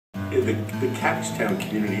The Cabbagetown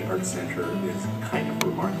Community Arts Centre is kind of a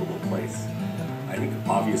remarkable place. I think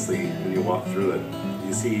obviously when you walk through it,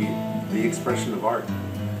 you see the expression of art,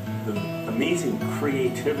 the amazing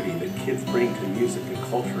creativity that kids bring to music and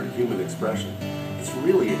culture and human expression. It's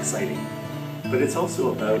really exciting. But it's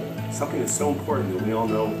also about something that's so important that we all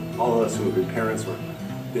know, all of us who have been parents or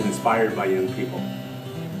been inspired by young people.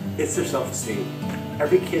 It's their self-esteem.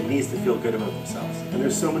 Every kid needs to feel good about themselves. And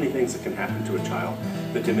there's so many things that can happen to a child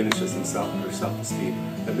that diminishes their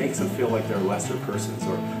self-esteem, that makes them feel like they're lesser persons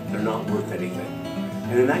or they're not worth anything.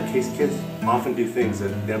 And in that case, kids often do things that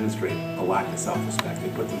demonstrate a lack of self-respect. They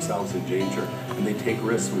put themselves in danger and they take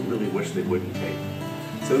risks we really wish they wouldn't take.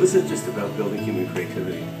 So this is just about building human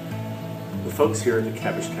creativity. The folks here at the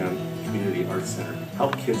Cabbagetown Community Arts Centre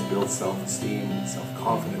help kids build self-esteem and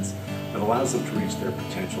self-confidence that allows them to reach their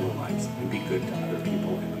potential in life and be good to other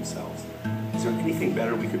people and themselves. Is there anything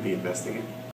better we could be investing in?